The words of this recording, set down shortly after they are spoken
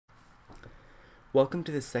Welcome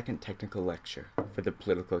to the second technical lecture for the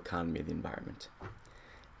political economy of the environment.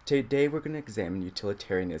 Today we're going to examine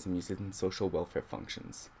utilitarianism using social welfare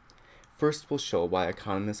functions. First, we'll show why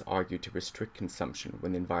economists argue to restrict consumption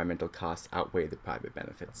when the environmental costs outweigh the private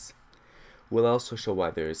benefits. We'll also show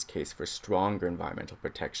why there is case for stronger environmental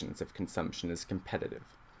protections if consumption is competitive.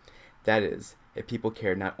 That is, if people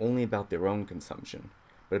care not only about their own consumption,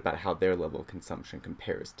 but about how their level of consumption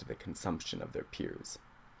compares to the consumption of their peers.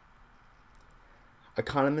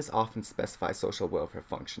 Economists often specify social welfare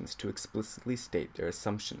functions to explicitly state their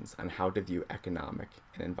assumptions on how to view economic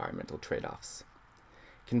and environmental trade-offs.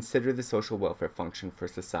 Consider the social welfare function for a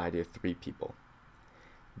society of 3 people.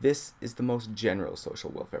 This is the most general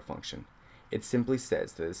social welfare function. It simply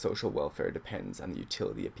says that the social welfare depends on the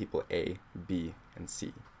utility of people A, B, and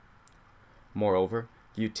C. Moreover,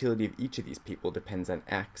 the utility of each of these people depends on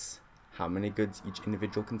X, how many goods each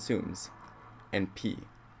individual consumes, and P,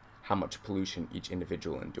 how much pollution each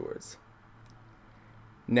individual endures.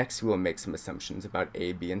 Next, we will make some assumptions about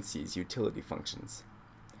A, B, and C's utility functions.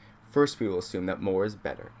 First, we will assume that more is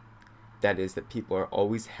better. That is, that people are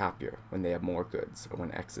always happier when they have more goods or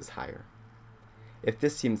when X is higher. If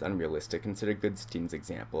this seems unrealistic, consider Goodstein's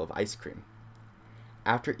example of ice cream.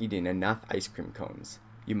 After eating enough ice cream cones,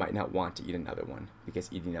 you might not want to eat another one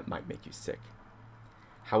because eating it might make you sick.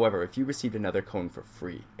 However, if you received another cone for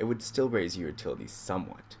free, it would still raise your utility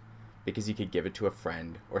somewhat, because you could give it to a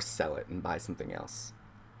friend or sell it and buy something else.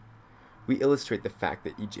 We illustrate the fact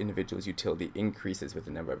that each individual's utility increases with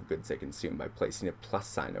the number of goods they consume by placing a plus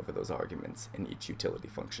sign over those arguments in each utility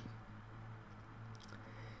function.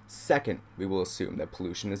 Second, we will assume that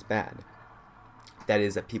pollution is bad. That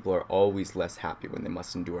is, that people are always less happy when they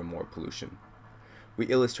must endure more pollution. We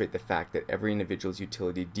illustrate the fact that every individual's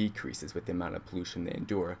utility decreases with the amount of pollution they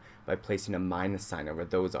endure by placing a minus sign over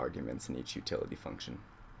those arguments in each utility function.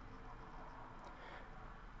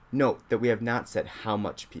 Note that we have not said how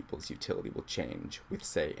much people's utility will change with,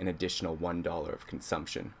 say, an additional $1 of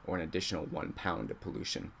consumption or an additional 1 pound of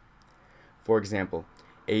pollution. For example,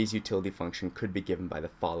 A's utility function could be given by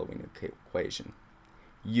the following equation.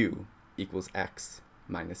 U equals X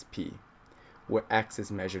minus P, where X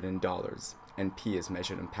is measured in dollars and P is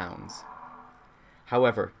measured in pounds.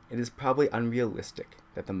 However, it is probably unrealistic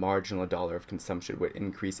that the marginal dollar of consumption would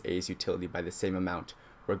increase A's utility by the same amount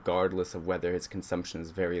regardless of whether his consumption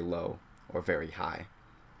is very low or very high.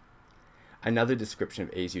 Another description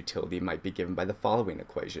of A's utility might be given by the following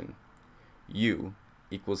equation. U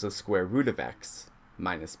equals the square root of X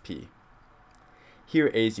minus P.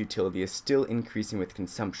 Here A's utility is still increasing with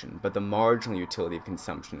consumption, but the marginal utility of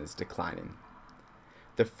consumption is declining.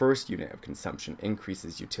 The first unit of consumption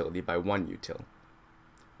increases utility by 1 util,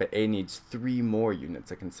 but A needs 3 more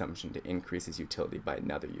units of consumption to increase his utility by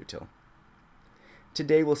another util.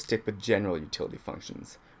 Today we'll stick with general utility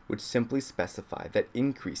functions, which simply specify that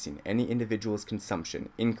increasing any individual's consumption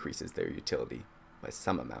increases their utility by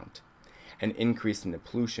some amount, and increasing the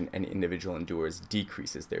pollution any individual endures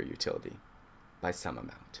decreases their utility by some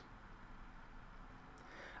amount.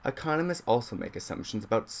 Economists also make assumptions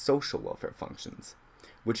about social welfare functions,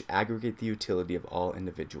 which aggregate the utility of all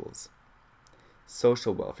individuals.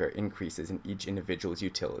 Social welfare increases in each individual's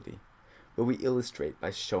utility, but we illustrate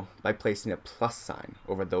by placing a plus sign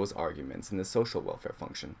over those arguments in the social welfare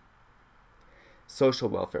function. Social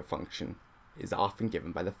welfare function is often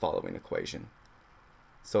given by the following equation.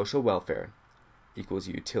 Social welfare equals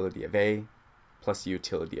utility of A plus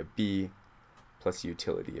utility of B plus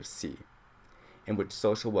utility of C, in which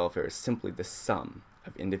social welfare is simply the sum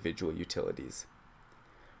of individual utilities.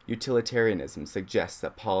 Utilitarianism suggests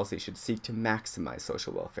that policy should seek to maximize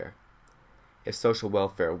social welfare. If social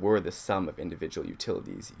welfare were the sum of individual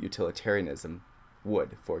utilities, utilitarianism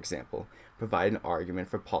would, for example, provide an argument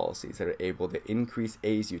for policies that are able to increase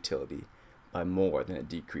A's utility by more than it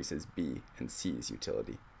decreases B and C's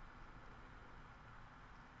utility.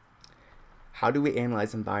 How do we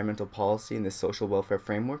analyze environmental policy in this social welfare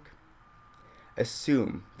framework?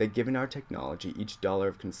 Assume that given our technology, each dollar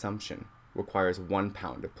of consumption requires 1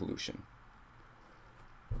 pound of pollution.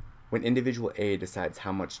 When individual A decides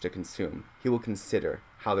how much to consume, he will consider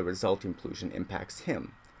how the resulting pollution impacts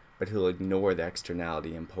him, but he'll ignore the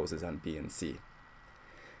externality it imposes on B and C.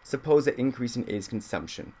 Suppose that increasing A's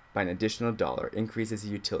consumption by an additional dollar increases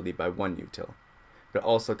his utility by 1 util, but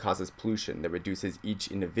also causes pollution that reduces each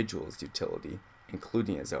individual's utility,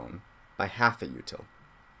 including his own, by half a util.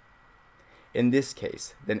 In this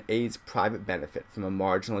case, then A's private benefit from a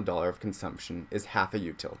marginal dollar of consumption is half a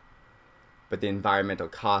util, but the environmental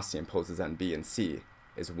cost he imposes on B and C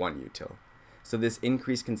is 1 util, so this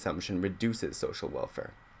increased consumption reduces social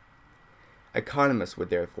welfare. Economists would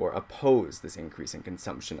therefore oppose this increase in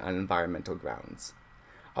consumption on environmental grounds.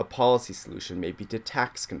 A policy solution may be to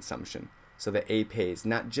tax consumption so that A pays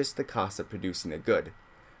not just the cost of producing a good,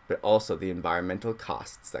 but also the environmental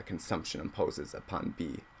costs that consumption imposes upon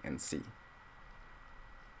B and C.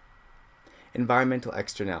 Environmental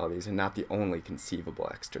externalities are not the only conceivable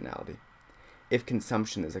externality. If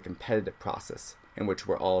consumption is a competitive process in which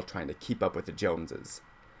we're all trying to keep up with the Joneses,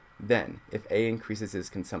 then if A increases his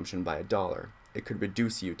consumption by $1, it could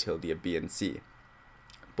reduce the utility of B and C,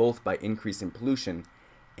 both by increasing pollution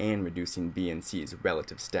and reducing B and C's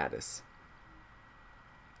relative status.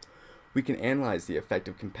 We can analyze the effect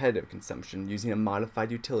of competitive consumption using a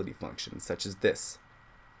modified utility function such as this,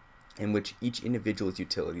 in which each individual's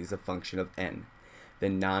utility is a function of N, the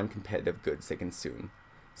non-competitive goods they consume,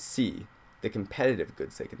 C, the competitive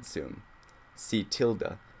goods they consume, C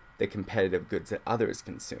tilde, the competitive goods that others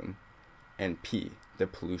consume, and P, the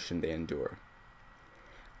pollution they endure.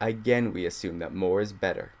 Again, we assume that more is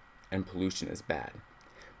better and pollution is bad,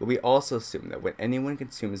 but we also assume that when anyone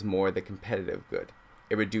consumes more of the competitive good,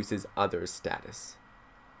 it reduces others' status.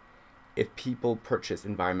 If people purchase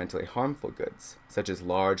environmentally harmful goods, such as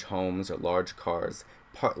large homes or large cars,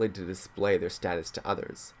 partly to display their status to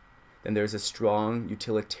others, then there is a strong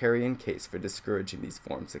utilitarian case for discouraging these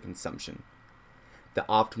forms of consumption. The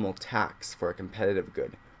optimal tax for a competitive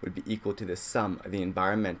good would be equal to the sum of the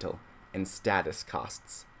environmental and status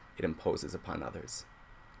costs it imposes upon others.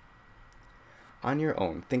 On your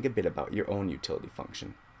own, think a bit about your own utility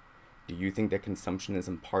function. Do you think that consumption is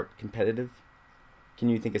in part competitive? Can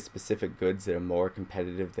you think of specific goods that are more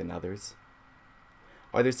competitive than others?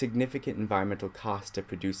 Are there significant environmental costs to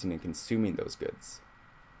producing and consuming those goods?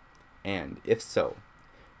 And, if so,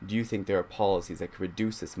 do you think there are policies that could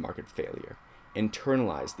reduce this market failure,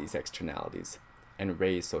 internalize these externalities, and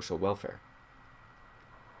raise social welfare?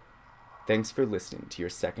 Thanks for listening to your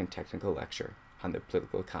second technical lecture on the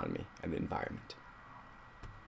political economy and the environment.